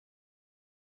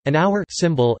An hour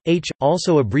symbol, H,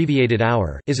 also abbreviated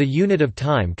hour, is a unit of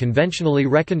time conventionally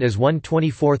reckoned as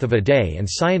 1/24 of a day and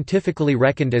scientifically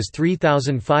reckoned as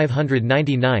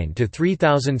 3,599 to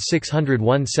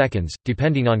 3,601 seconds,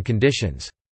 depending on conditions.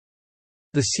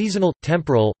 The seasonal,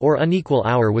 temporal, or unequal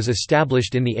hour was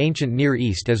established in the ancient Near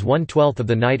East as 1/12 of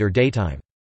the night or daytime.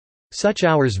 Such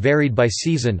hours varied by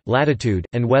season, latitude,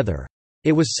 and weather.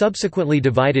 It was subsequently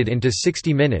divided into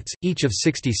 60 minutes, each of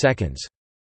 60 seconds.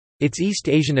 Its East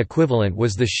Asian equivalent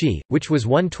was the Shi, which was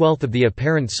 1/12 of the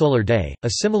apparent solar day.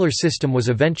 A similar system was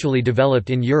eventually developed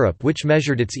in Europe, which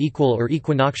measured its equal or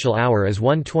equinoctial hour as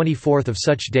 1/24 of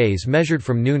such days measured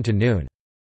from noon to noon.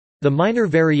 The minor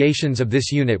variations of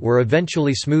this unit were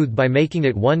eventually smoothed by making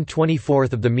it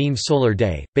 1/24 of the mean solar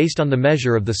day, based on the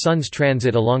measure of the Sun's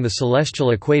transit along the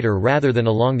celestial equator rather than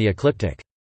along the ecliptic.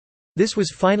 This was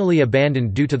finally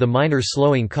abandoned due to the minor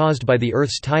slowing caused by the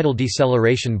Earth's tidal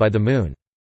deceleration by the Moon.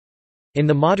 In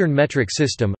the modern metric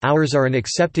system, hours are an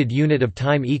accepted unit of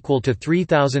time equal to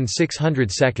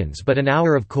 3,600 seconds, but an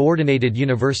hour of Coordinated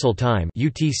Universal Time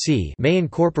 (UTC) may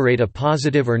incorporate a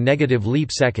positive or negative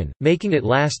leap second, making it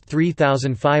last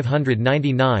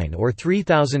 3,599 or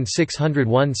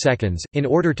 3,601 seconds, in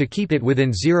order to keep it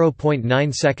within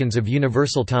 0.9 seconds of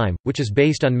universal time, which is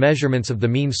based on measurements of the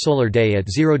mean solar day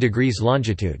at 0 degrees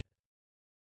longitude.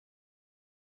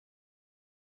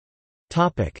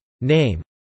 Name.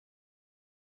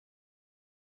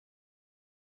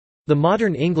 The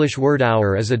modern English word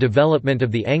hour is a development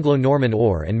of the Anglo-Norman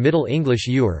or and Middle English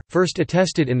uhr, first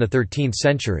attested in the 13th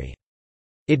century.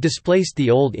 It displaced the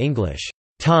Old English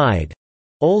tide,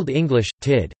 Old English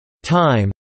tid,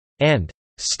 time, and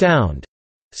stound,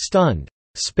 stunned,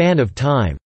 span of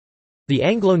time. The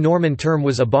Anglo-Norman term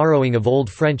was a borrowing of Old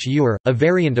French uhr, a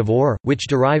variant of or, which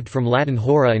derived from Latin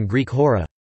hora and Greek hora.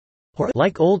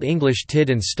 Like Old English tid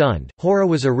and stunned, hora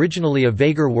was originally a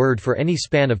vaguer word for any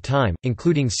span of time,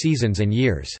 including seasons and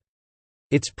years.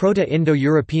 Its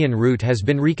Proto-Indo-European root has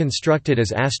been reconstructed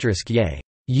as *ye,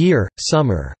 year,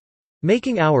 summer,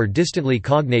 making hour distantly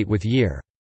cognate with year.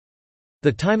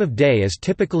 The time of day is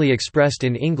typically expressed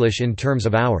in English in terms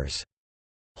of hours.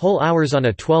 Whole hours on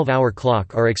a 12-hour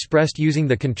clock are expressed using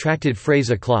the contracted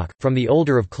phrase o'clock. From the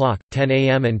older of clock, 10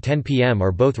 a.m. and 10 p.m.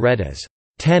 are both read as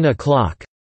 10 o'clock.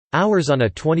 Hours on a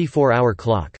 24-hour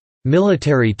clock,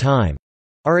 military time,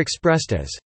 are expressed as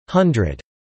 100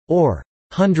 or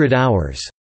 100 hours.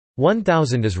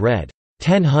 1000 is read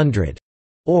 1000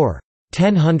 or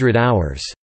 1000 hours.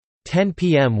 10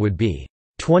 p.m. would be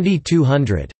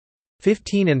 2200.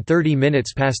 15 and 30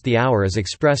 minutes past the hour is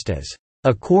expressed as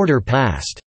a quarter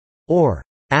past or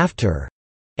after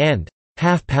and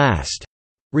half past,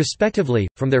 respectively,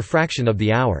 from their fraction of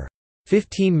the hour.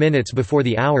 15 minutes before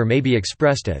the hour may be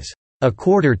expressed as a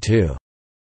quarter to,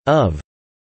 of,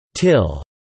 till,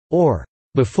 or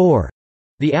before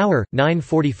the hour.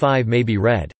 9:45 may be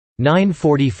read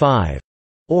 9:45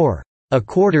 or a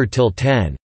quarter till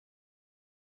 10.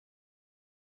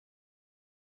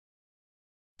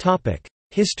 Topic: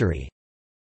 History.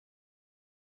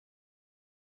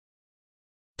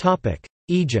 Topic: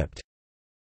 Egypt.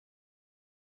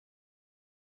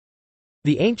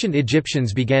 The ancient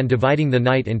Egyptians began dividing the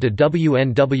night into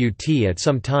WNWT at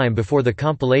some time before the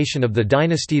compilation of the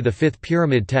Dynasty V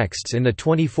Pyramid texts in the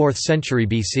 24th century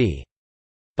BC.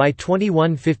 By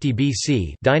 2150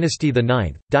 BC, Dynasty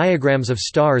IX, diagrams of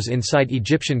stars inside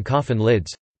Egyptian coffin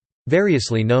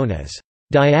lids—variously known as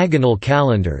diagonal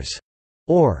calendars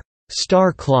or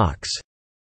star clocks—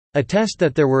 attest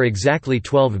that there were exactly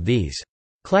 12 of these.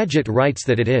 Clagett writes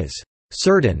that it is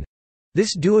certain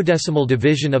this duodecimal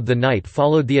division of the night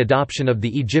followed the adoption of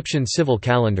the Egyptian civil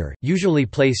calendar, usually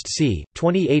placed c.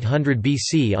 2800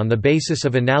 BC on the basis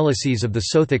of analyses of the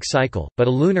Sothic cycle, but a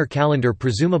lunar calendar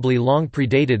presumably long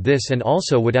predated this and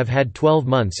also would have had 12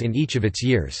 months in each of its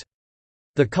years.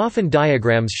 The coffin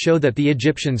diagrams show that the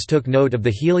Egyptians took note of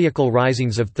the heliacal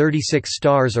risings of 36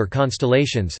 stars or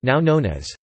constellations, now known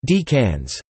as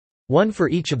decans, one for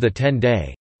each of the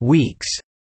 10-day weeks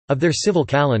of their civil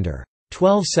calendar.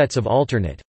 12 sets of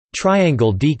alternate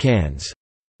triangle decans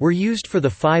were used for the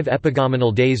 5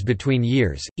 epigomenal days between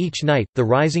years. Each night, the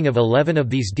rising of 11 of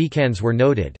these decans were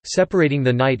noted, separating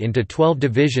the night into 12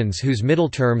 divisions whose middle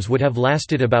terms would have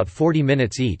lasted about 40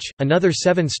 minutes each. Another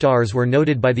 7 stars were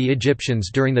noted by the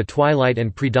Egyptians during the twilight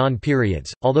and pre-dawn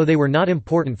periods, although they were not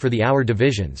important for the hour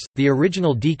divisions. The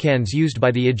original decans used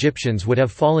by the Egyptians would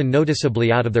have fallen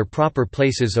noticeably out of their proper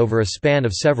places over a span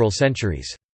of several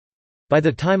centuries. By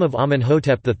the time of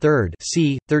Amenhotep III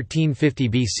c. 1350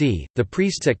 BC, the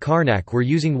priests at Karnak were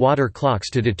using water clocks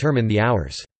to determine the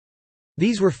hours.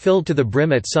 These were filled to the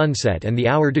brim at sunset and the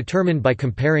hour determined by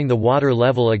comparing the water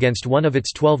level against one of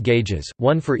its 12 gauges,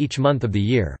 one for each month of the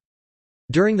year.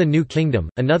 During the New Kingdom,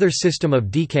 another system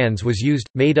of decans was used,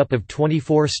 made up of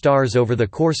 24 stars over the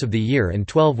course of the year and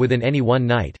 12 within any one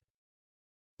night.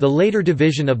 The later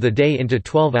division of the day into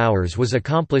 12 hours was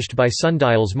accomplished by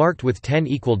sundials marked with 10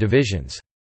 equal divisions.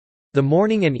 The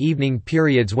morning and evening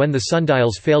periods when the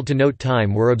sundials failed to note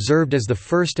time were observed as the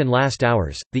first and last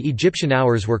hours. The Egyptian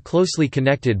hours were closely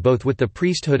connected both with the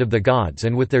priesthood of the gods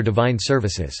and with their divine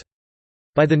services.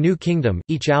 By the New Kingdom,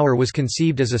 each hour was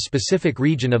conceived as a specific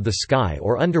region of the sky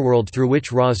or underworld through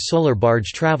which Ra's solar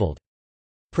barge traveled.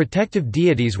 Protective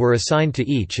deities were assigned to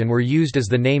each and were used as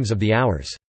the names of the hours.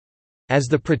 As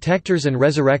the protectors and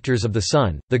resurrectors of the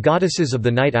sun, the goddesses of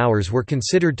the night hours were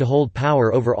considered to hold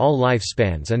power over all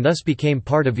lifespans and thus became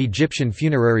part of Egyptian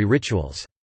funerary rituals.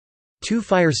 2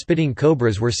 fire-spitting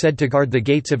cobras were said to guard the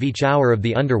gates of each hour of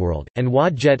the underworld, and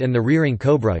Wadjet and the rearing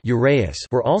cobra Uraeus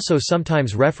were also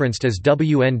sometimes referenced as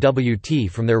WNWT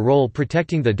from their role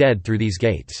protecting the dead through these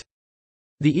gates.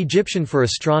 The Egyptian for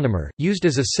astronomer, used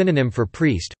as a synonym for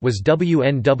priest, was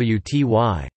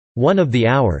WNWTY, one of the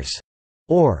hours,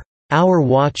 or hour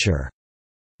watcher.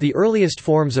 The earliest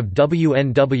forms of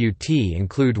WNWT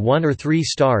include 1 or 3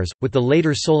 stars, with the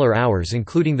later solar hours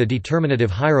including the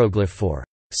determinative hieroglyph for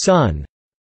sun.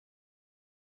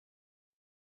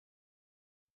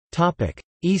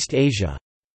 East Asia.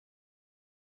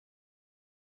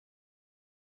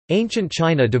 Ancient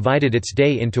China divided its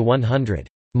day into 100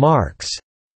 marks,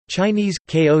 Chinese,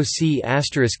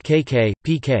 KOC*KK,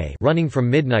 PK, running from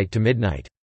midnight to midnight.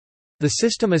 The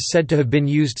system is said to have been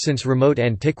used since remote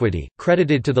antiquity,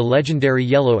 credited to the legendary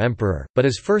Yellow Emperor, but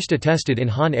is first attested in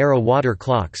Han-era water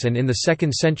clocks and in the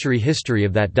 2nd century history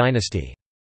of that dynasty.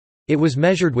 It was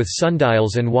measured with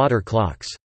sundials and water clocks.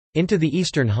 Into the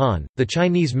Eastern Han, the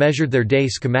Chinese measured their day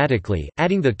schematically,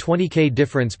 adding the 20K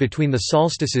difference between the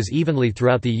solstices evenly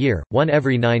throughout the year, one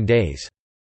every 9 days.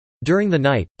 During the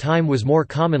night, time was more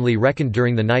commonly reckoned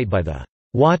during the night by the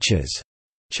watches.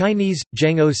 Chinese,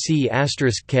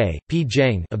 Zheng-OC*K, P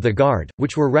Zheng of the guard,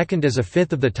 which were reckoned as a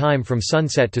fifth of the time from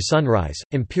sunset to sunrise.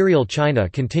 Imperial China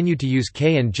continued to use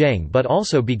K and Zheng but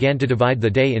also began to divide the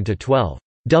day into 12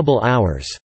 double hours.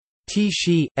 T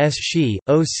Shi, S Shi,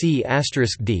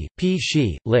 OC*D, P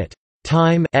Shi, lit.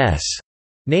 Time S,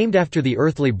 named after the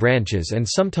earthly branches and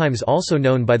sometimes also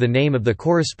known by the name of the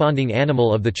corresponding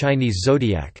animal of the Chinese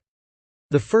zodiac.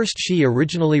 The first Shi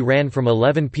originally ran from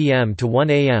 11 p.m. to 1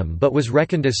 a.m. but was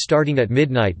reckoned as starting at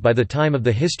midnight by the time of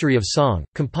the History of Song,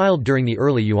 compiled during the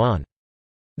early Yuan.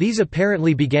 These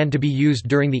apparently began to be used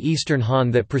during the Eastern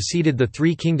Han that preceded the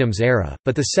Three Kingdoms era,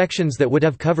 but the sections that would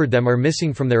have covered them are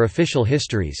missing from their official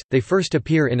histories. They first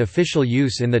appear in official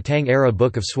use in the Tang era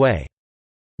Book of Sui.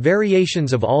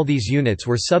 Variations of all these units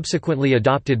were subsequently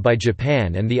adopted by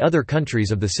Japan and the other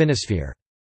countries of the Sinosphere.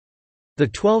 The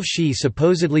 12 Shi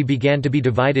supposedly began to be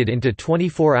divided into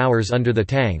 24 hours under the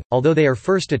Tang, although they are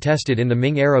first attested in the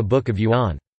Ming-era Book of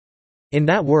Yuan. In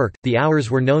that work, the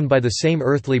hours were known by the same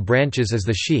earthly branches as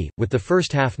the Shi, with the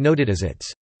first half noted as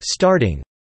its starting,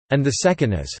 and the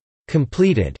second as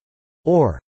completed,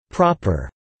 or proper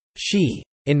Shi.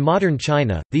 In modern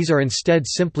China, these are instead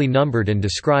simply numbered and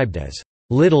described as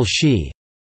little Shi.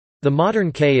 The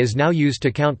modern K is now used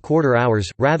to count quarter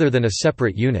hours, rather than a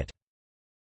separate unit.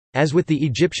 As with the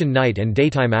Egyptian night and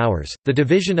daytime hours, the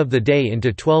division of the day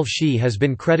into 12 Shi has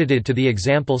been credited to the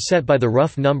example set by the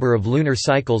rough number of lunar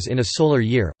cycles in a solar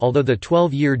year, although the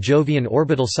 12-year Jovian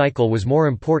orbital cycle was more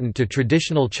important to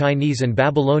traditional Chinese and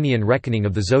Babylonian reckoning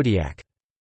of the zodiac.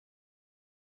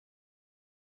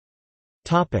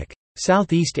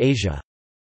 Southeast Asia.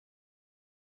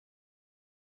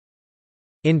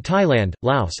 In Thailand,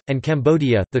 Laos, and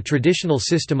Cambodia, the traditional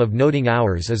system of noting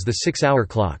hours is the 6-hour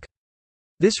clock.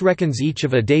 This reckons each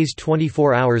of a day's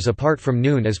 24 hours apart from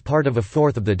noon as part of a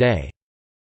fourth of the day.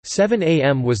 7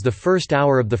 a.m. was the first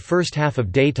hour of the first half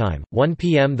of daytime, 1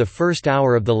 p.m. the first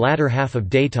hour of the latter half of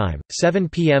daytime, 7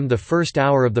 p.m. the first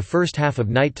hour of the first half of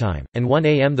nighttime, and 1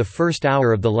 a.m. the first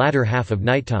hour of the latter half of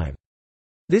nighttime.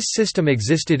 This system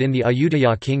existed in the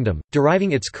Ayutthaya kingdom,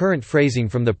 deriving its current phrasing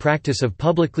from the practice of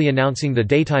publicly announcing the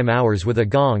daytime hours with a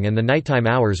gong and the nighttime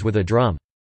hours with a drum.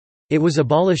 It was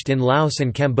abolished in Laos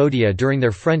and Cambodia during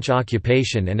their French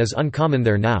occupation and is uncommon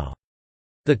there now.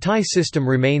 The Thai system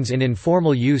remains in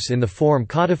informal use in the form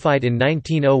codified in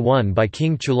 1901 by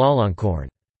King Chulalongkorn.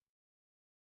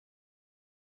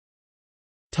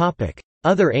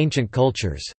 Other ancient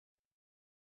cultures.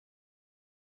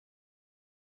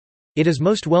 It is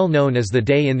most well known as the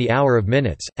day in the hour of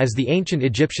minutes, as the ancient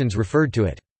Egyptians referred to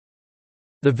it.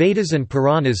 The Vedas and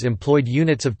Puranas employed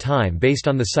units of time based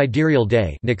on the sidereal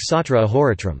day, Naksatra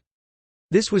Ahoratram.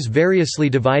 This was variously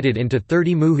divided into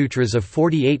 30 muhutras of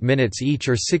 48 minutes each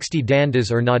or 60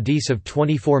 dandas or nadis of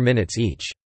 24 minutes each.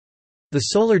 The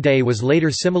solar day was later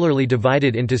similarly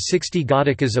divided into 60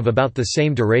 ghatikas of about the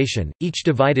same duration, each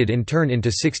divided in turn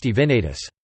into 60 vinatas.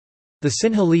 The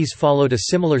Sinhalese followed a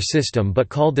similar system but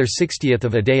called their 60th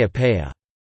of a day a paya.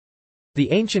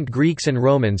 The ancient Greeks and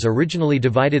Romans originally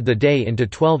divided the day into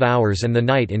 12 hours and the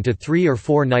night into 3 or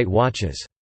 4 night watches.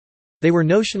 They were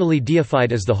notionally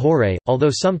deified as the Horae,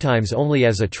 although sometimes only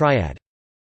as a triad.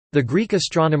 The Greek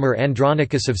astronomer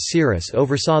Andronicus of Cyrrhus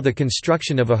oversaw the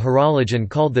construction of a horologion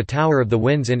called the Tower of the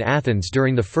Winds in Athens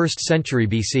during the 1st century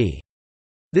BC.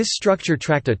 This structure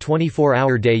tracked a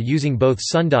 24-hour day using both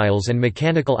sundials and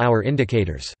mechanical hour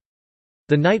indicators.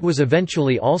 The night was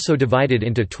eventually also divided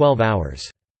into 12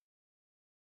 hours.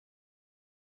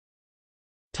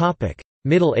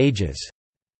 Middle Ages.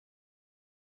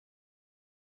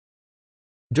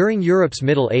 During Europe's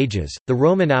Middle Ages, the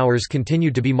Roman hours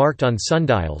continued to be marked on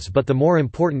sundials, but the more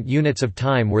important units of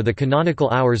time were the canonical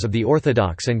hours of the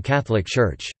Orthodox and Catholic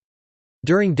Church.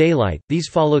 During daylight, these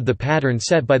followed the pattern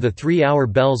set by the 3-hour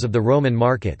bells of the Roman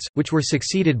markets, which were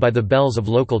succeeded by the bells of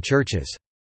local churches.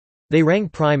 They rang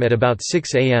prime at about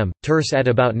 6 am, terce at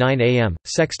about 9 am,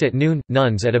 sext at noon,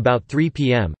 nuns at about 3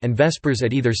 pm, and vespers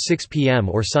at either 6 pm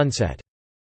or sunset.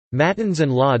 Matins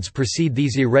and lauds precede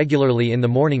these irregularly in the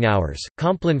morning hours,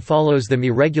 Compline follows them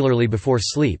irregularly before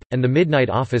sleep, and the midnight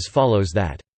office follows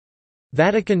that.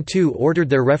 Vatican II ordered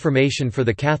their reformation for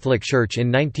the Catholic Church in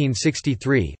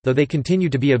 1963, though they continue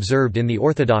to be observed in the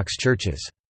Orthodox churches.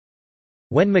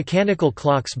 When mechanical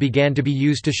clocks began to be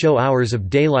used to show hours of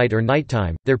daylight or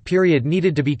nighttime, their period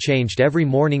needed to be changed every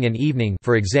morning and evening,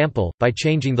 for example, by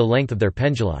changing the length of their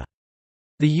pendula.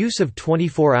 The use of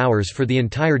 24 hours for the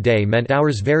entire day meant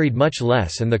hours varied much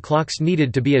less and the clocks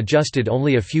needed to be adjusted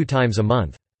only a few times a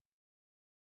month.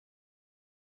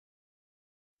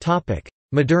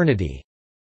 Modernity.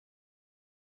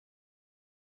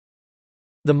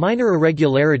 The minor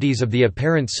irregularities of the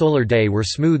apparent solar day were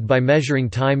smoothed by measuring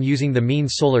time using the mean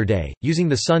solar day, using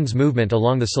the Sun's movement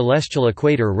along the celestial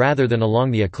equator rather than along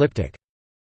the ecliptic.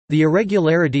 The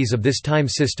irregularities of this time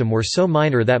system were so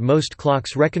minor that most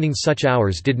clocks reckoning such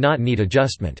hours did not need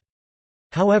adjustment.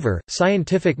 However,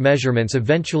 scientific measurements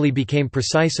eventually became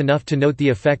precise enough to note the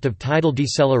effect of tidal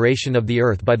deceleration of the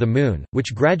Earth by the Moon,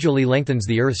 which gradually lengthens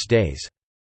the Earth's days.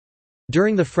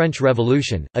 During the French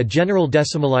Revolution, a general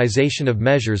decimalization of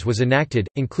measures was enacted,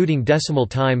 including decimal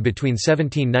time between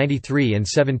 1793 and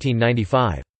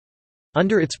 1795.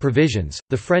 Under its provisions,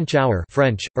 the French hour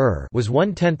French, was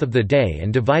 1/10 of the day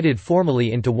and divided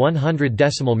formally into 100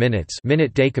 decimal minutes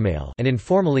minute décimale and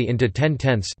informally into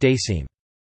 10/10 décime.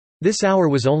 This hour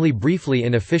was only briefly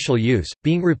in official use,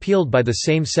 being repealed by the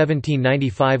same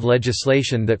 1795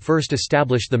 legislation that first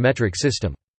established the metric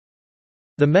system.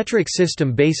 The metric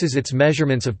system bases its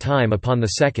measurements of time upon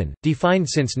the second, defined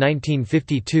since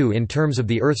 1952 in terms of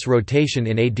the Earth's rotation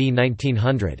in AD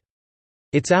 1900.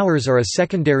 Its hours are a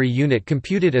secondary unit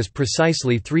computed as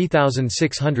precisely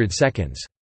 3,600 seconds.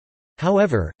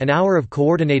 However, an hour of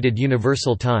Coordinated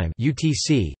Universal Time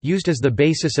 (UTC), used as the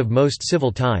basis of most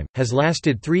civil time, has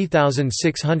lasted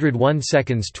 3,601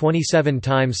 seconds 27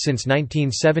 times since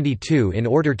 1972 in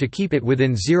order to keep it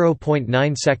within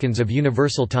 0.9 seconds of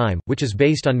universal time, which is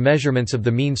based on measurements of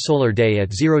the mean solar day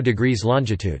at 0 degrees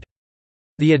longitude.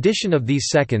 The addition of these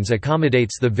seconds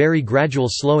accommodates the very gradual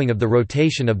slowing of the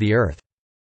rotation of the Earth.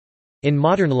 In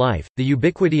modern life, the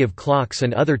ubiquity of clocks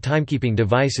and other timekeeping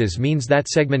devices means that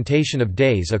segmentation of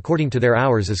days according to their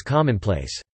hours is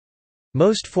commonplace.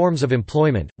 Most forms of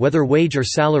employment, whether wage or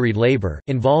salaried labor,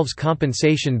 involves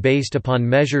compensation based upon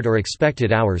measured or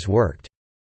expected hours worked.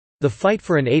 The fight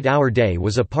for an 8-hour day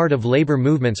was a part of labor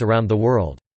movements around the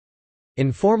world.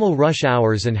 Informal rush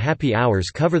hours and happy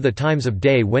hours cover the times of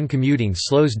day when commuting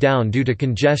slows down due to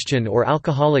congestion or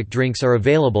alcoholic drinks are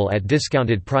available at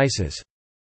discounted prices.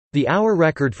 The hour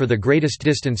record for the greatest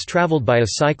distance traveled by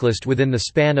a cyclist within the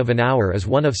span of an hour is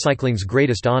one of cycling's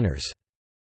greatest honors.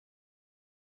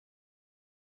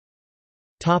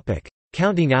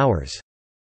 Counting hours.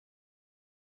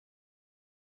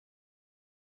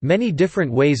 Many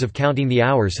different ways of counting the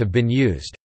hours have been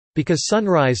used. Because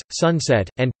sunrise, sunset,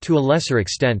 and, to a lesser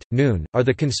extent, noon, are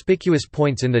the conspicuous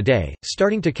points in the day,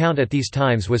 starting to count at these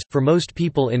times was, for most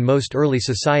people in most early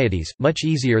societies, much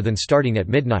easier than starting at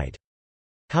midnight.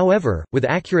 However, with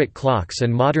accurate clocks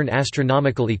and modern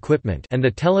astronomical equipment and the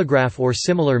telegraph or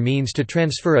similar means to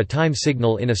transfer a time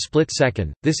signal in a split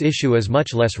second, this issue is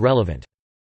much less relevant.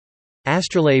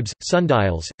 Astrolabes,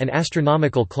 sundials, and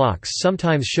astronomical clocks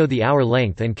sometimes show the hour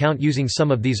length and count using some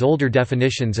of these older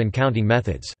definitions and counting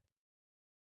methods.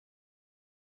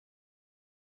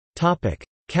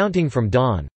 Counting from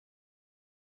dawn.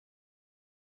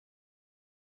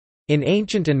 In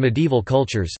ancient and medieval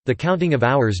cultures, the counting of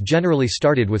hours generally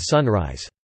started with sunrise.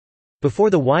 Before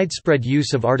the widespread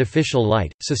use of artificial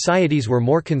light, societies were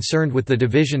more concerned with the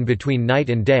division between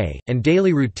night and day, and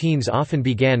daily routines often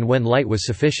began when light was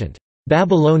sufficient.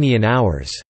 Babylonian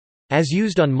hours, as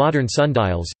used on modern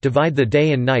sundials, divide the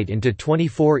day and night into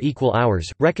 24 equal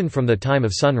hours, reckoned from the time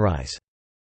of sunrise.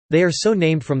 They are so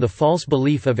named from the false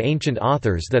belief of ancient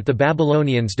authors that the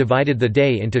Babylonians divided the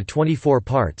day into 24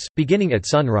 parts, beginning at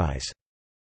sunrise.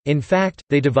 In fact,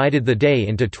 they divided the day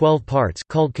into 12 parts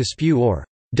called kaspu or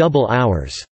double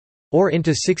hours, or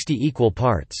into 60 equal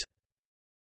parts.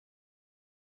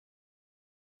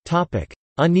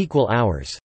 Unequal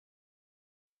hours.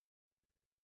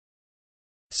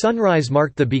 Sunrise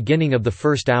marked the beginning of the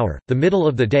first hour, the middle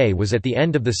of the day was at the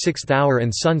end of the sixth hour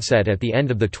and sunset at the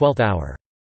end of the 12th hour.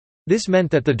 This meant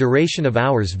that the duration of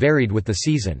hours varied with the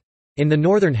season. In the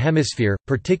Northern Hemisphere,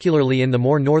 particularly in the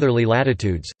more northerly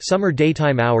latitudes, summer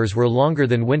daytime hours were longer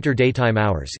than winter daytime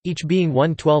hours, each being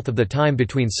 1/12 of the time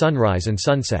between sunrise and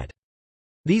sunset.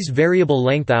 These variable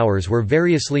length hours were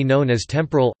variously known as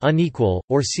temporal, unequal,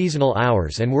 or seasonal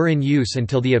hours and were in use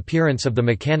until the appearance of the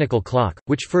mechanical clock,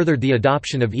 which furthered the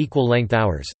adoption of equal length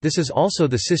hours. This is also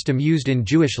the system used in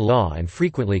Jewish law and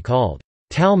frequently called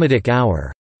Talmudic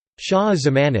hour Shah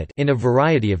Zamanit in a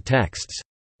variety of texts.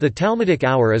 The Talmudic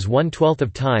hour is 1/12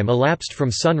 of time elapsed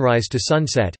from sunrise to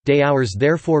sunset, day hours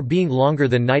therefore being longer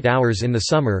than night hours in the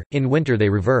summer, in winter they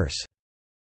reverse.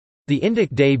 The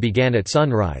Indic day began at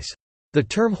sunrise. The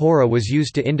term hora was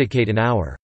used to indicate an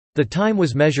hour. The time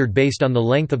was measured based on the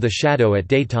length of the shadow at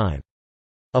daytime.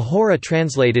 A hora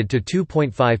translated to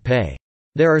 2.5 pei.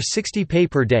 There are 60 pei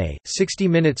per day, 60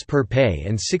 minutes per pei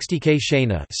and 60 k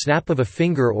shena, snap of a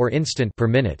finger or instant, per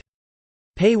minute.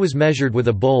 Pei was measured with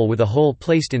a bowl with a hole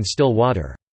placed in still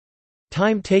water.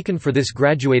 Time taken for this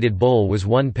graduated bowl was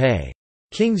 1 pei.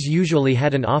 Kings usually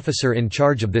had an officer in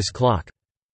charge of this clock.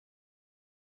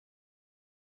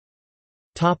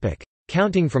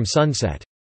 Counting from sunset.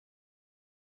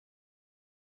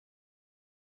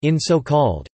 In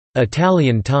so-called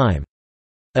Italian time,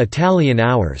 Italian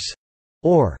hours,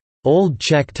 or Old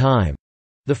Czech time,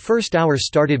 the first hour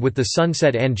started with the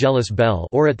sunset Angelus bell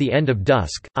or at the end of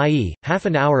dusk, i.e., half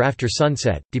an hour after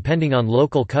sunset, depending on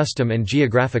local custom and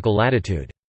geographical latitude.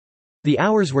 The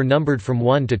hours were numbered from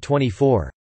 1 to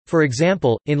 24. For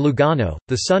example, in Lugano,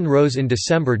 the sun rose in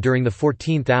December during the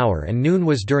 14th hour and noon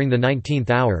was during the 19th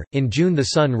hour, in June the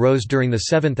sun rose during the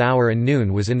 7th hour and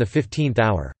noon was in the 15th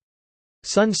hour.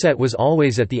 Sunset was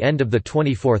always at the end of the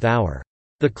 24th hour.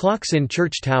 The clocks in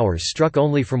church towers struck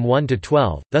only from 1 to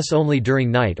 12, thus only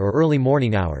during night or early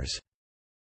morning hours.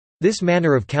 This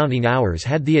manner of counting hours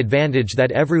had the advantage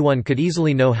that everyone could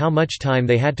easily know how much time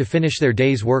they had to finish their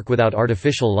day's work without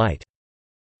artificial light.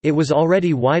 It was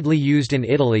already widely used in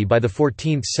Italy by the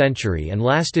 14th century and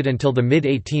lasted until the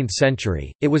mid-18th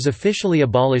century. It was officially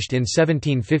abolished in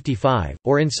 1755,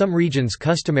 or in some regions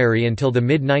customary until the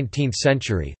mid-19th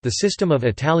century. The system of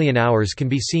Italian hours can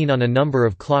be seen on a number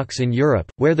of clocks in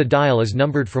Europe, where the dial is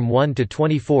numbered from 1 to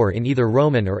 24 in either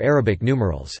Roman or Arabic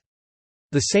numerals.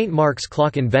 The St. Mark's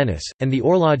clock in Venice, and the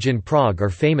Horloge in Prague are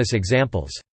famous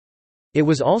examples. It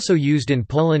was also used in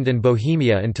Poland and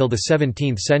Bohemia until the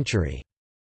 17th century.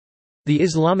 The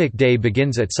Islamic day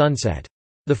begins at sunset.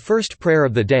 The first prayer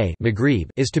of the day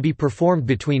Maghrib is to be performed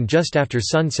between just after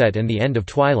sunset and the end of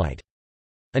twilight.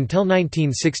 Until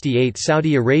 1968,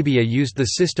 Saudi Arabia used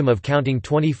the system of counting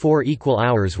 24 equal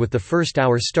hours with the first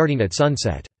hour starting at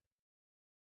sunset.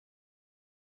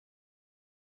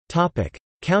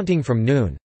 Counting from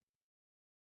noon.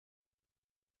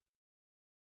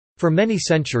 For many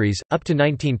centuries, up to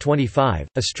 1925,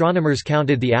 astronomers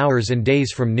counted the hours and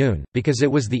days from noon, because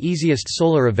it was the easiest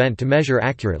solar event to measure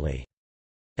accurately.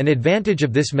 An advantage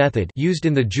of this method, used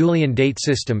in the Julian date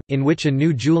system, in which a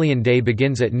new Julian day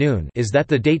begins at noon, is that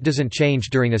the date doesn't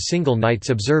change during a single night's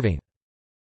observing.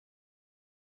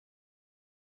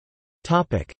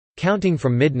 Counting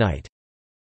from midnight.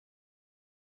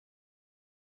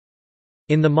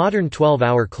 In the modern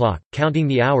 12-hour clock, counting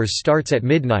the hours starts at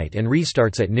midnight and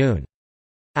restarts at noon.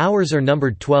 Hours are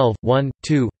numbered 12, 1,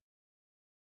 2,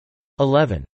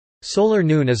 11. Solar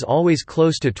noon is always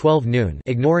close to 12 noon,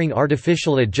 ignoring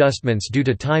artificial adjustments due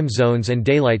to time zones and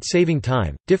daylight saving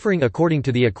time, differing according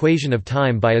to the equation of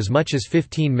time by as much as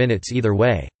 15 minutes either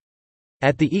way.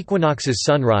 At the equinoxes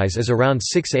sunrise is around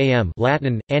 6 am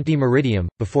Latin, ante-meridiem,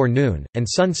 before noon, and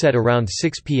sunset around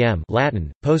 6 pm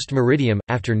Latin, post-meridiem,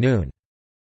 after noon.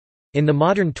 In the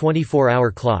modern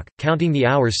 24-hour clock, counting the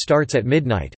hours starts at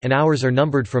midnight, and hours are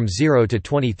numbered from 0 to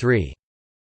 23.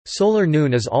 Solar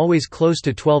noon is always close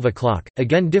to 12 o'clock,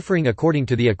 again differing according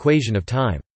to the equation of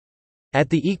time. At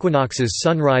the equinoxes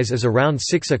sunrise is around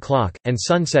 6 o'clock, and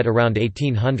sunset around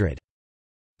 1800.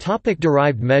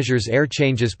 Derived measures air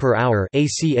changes per hour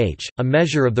 (ACH), a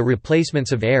measure of the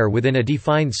replacements of air within a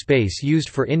defined space used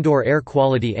for indoor air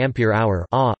quality ampere hour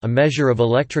 (A), a measure of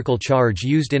electrical charge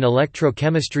used in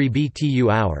electrochemistry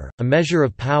BTU hour, a measure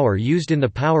of power used in the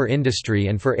power industry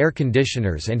and for air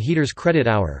conditioners and heaters credit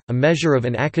hour, a measure of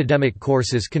an academic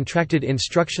course's contracted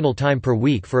instructional time per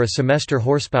week for a semester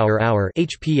horsepower hour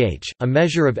 (HPH), a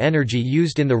measure of energy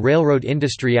used in the railroad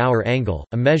industry hour angle,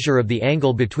 a measure of the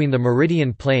angle between the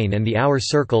meridian plane and the hour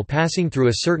circle passing through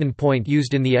a certain point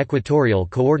used in the equatorial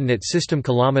coordinate system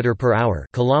kilometer per hour,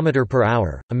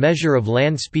 a measure of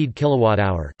land speed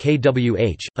kilowatt-hour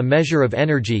kWh, a measure of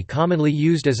energy commonly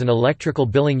used as an electrical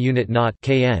billing unit knot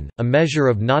kN, a measure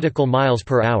of nautical miles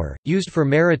per hour, used for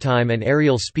maritime and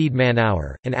aerial speed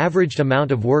man-hour, an averaged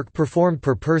amount of work performed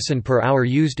per person per hour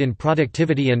used in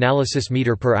productivity analysis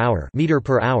meter per hour,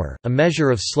 a measure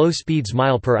of slow speeds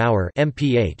mile per hour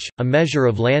mph, a measure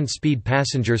of land speed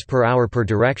passengers per hour per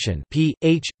direction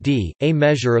 (p.h.d.), a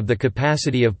measure of the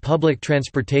capacity of public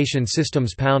transportation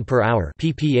systems pound per hour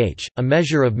 (pph), a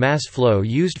measure of mass flow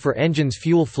used for engines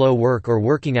fuel flow work or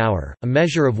working hour, a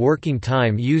measure of working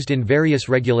time used in various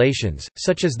regulations,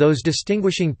 such as those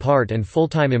distinguishing part and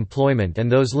full-time employment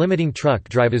and those limiting truck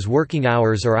drive as working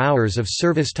hours or hours of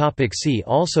service. See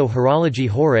also horology.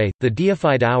 Hore, the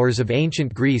deified hours of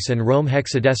ancient Greece and Rome.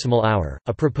 Hexadecimal hour,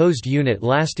 a proposed unit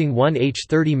lasting 1h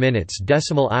 30 minutes.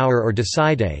 Decimal hour or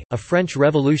décide, a French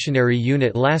revolutionary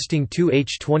unit lasting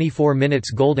 2h 24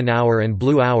 minutes. Golden hour and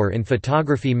blue hour in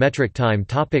photography. Metric time.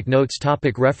 Notes.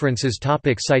 References.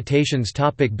 Citations.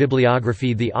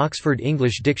 Bibliography. The Oxford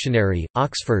English Dictionary,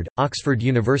 Oxford, Oxford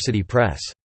University Press.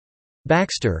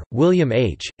 Baxter, William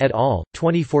H., et al.,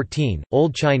 2014,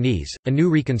 Old Chinese, A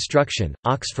New Reconstruction,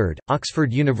 Oxford,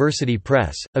 Oxford University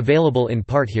Press, available in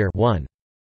part here. 1.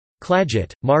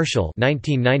 Clagett, Marshall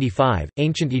 1995,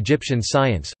 Ancient Egyptian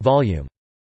Science, Vol.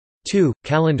 2,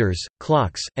 Calendars,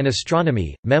 Clocks, and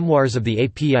Astronomy, Memoirs of the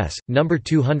APS, No.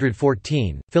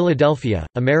 214, Philadelphia,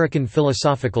 American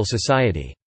Philosophical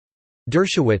Society.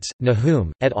 Dershowitz,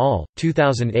 Nahum, et al.,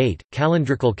 2008,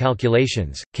 Calendrical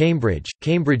Calculations, Cambridge,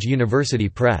 Cambridge University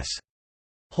Press.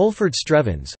 Holford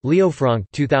Strevens, Leofranc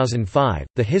 2005,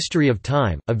 The History of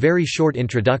Time, A Very Short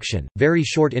Introduction, Very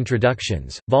Short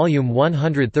Introductions, Volume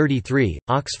 133,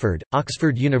 Oxford,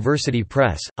 Oxford University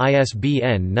Press,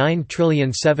 ISBN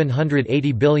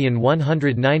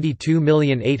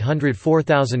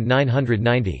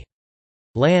 9780192804990.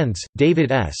 Lands,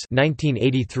 David S.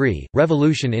 1983,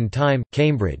 Revolution in Time,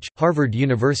 Cambridge, Harvard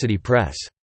University Press.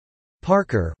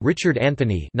 Parker, Richard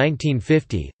Anthony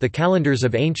 1950, The Calendars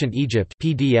of Ancient Egypt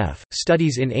PDF,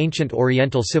 Studies in Ancient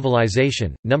Oriental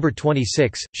Civilization, No.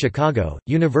 26, Chicago,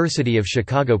 University of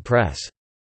Chicago Press.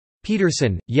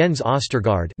 Peterson, Jens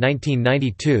Ostergaard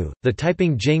 1992, The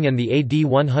Taiping Jing and the AD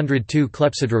 102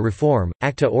 Clepsydra Reform,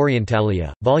 Acta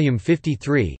Orientalia, Volume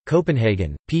 53,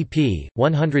 Copenhagen, pp.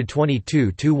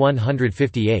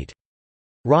 122–158.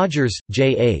 Rogers,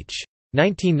 J. H.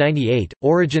 1998,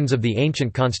 Origins of the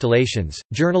Ancient Constellations,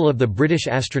 Journal of the British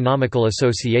Astronomical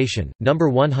Association, No.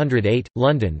 108,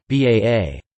 London,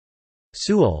 BAA.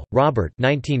 Sewell, Robert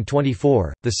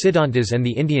 1924, The Siddhantas and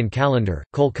the Indian Calendar,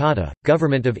 Kolkata,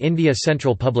 Government of India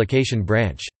Central Publication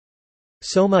Branch.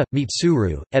 Soma,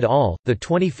 Mitsuru, et al.,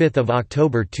 25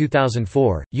 October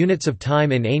 2004, Units of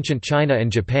Time in Ancient China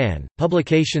and Japan,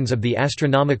 Publications of the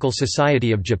Astronomical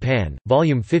Society of Japan,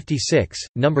 Volume 56,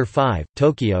 No. 5,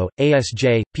 Tokyo,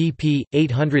 ASJ, pp.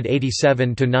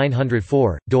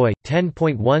 887–904, doi,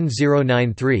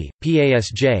 10.1093,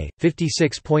 PASJ,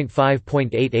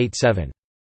 56.5.887.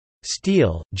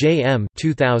 Steele, J. M.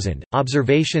 2000,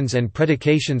 Observations and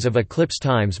Predications of Eclipse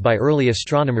Times by Early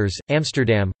Astronomers,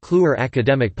 Amsterdam, Kluwer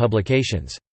Academic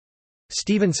Publications.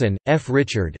 Stevenson, F.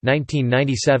 Richard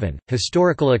 1997,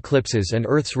 Historical Eclipses and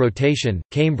Earth's Rotation,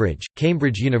 Cambridge,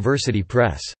 Cambridge University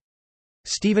Press.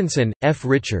 Stevenson, F.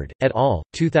 Richard, et al.,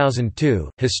 2002,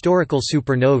 Historical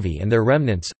Supernovae and Their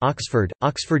Remnants, Oxford,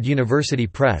 Oxford University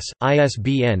Press,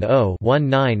 ISBN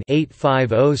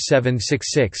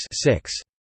 0-19-850766-6.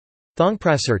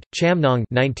 Thongprasert, Chamnong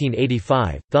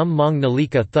 1985, Thum Mong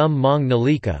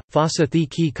Nalika, Phasa Thi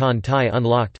Ki Kon Thai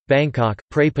Unlocked, Bangkok,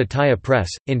 Prey Pattaya Press,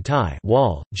 in Thai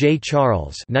Wall, J.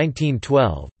 Charles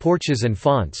 1912, Porches and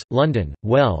Fonts, London,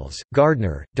 Wells,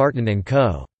 Gardner, Darton &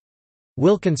 Co.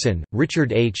 Wilkinson,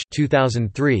 Richard H.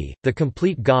 2003, The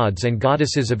Complete Gods and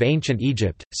Goddesses of Ancient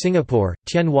Egypt, Singapore,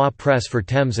 Tianhua Press for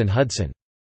Thames and Hudson.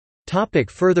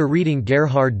 Further reading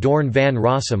Gerhard Dorn van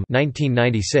Rossum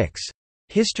 1996.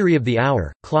 History of the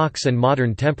Hour, Clocks and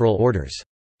Modern Temporal Orders.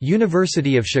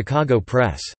 University of Chicago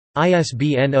Press.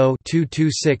 ISBN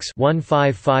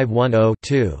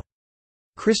 0-226-15510-2.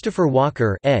 Christopher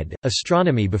Walker ed.,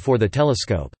 Astronomy Before the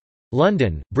Telescope.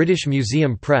 London, British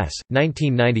Museum Press,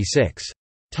 1996.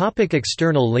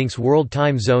 External links: World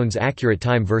Time Zones, Accurate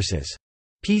Time versus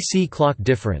PC Clock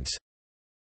Difference.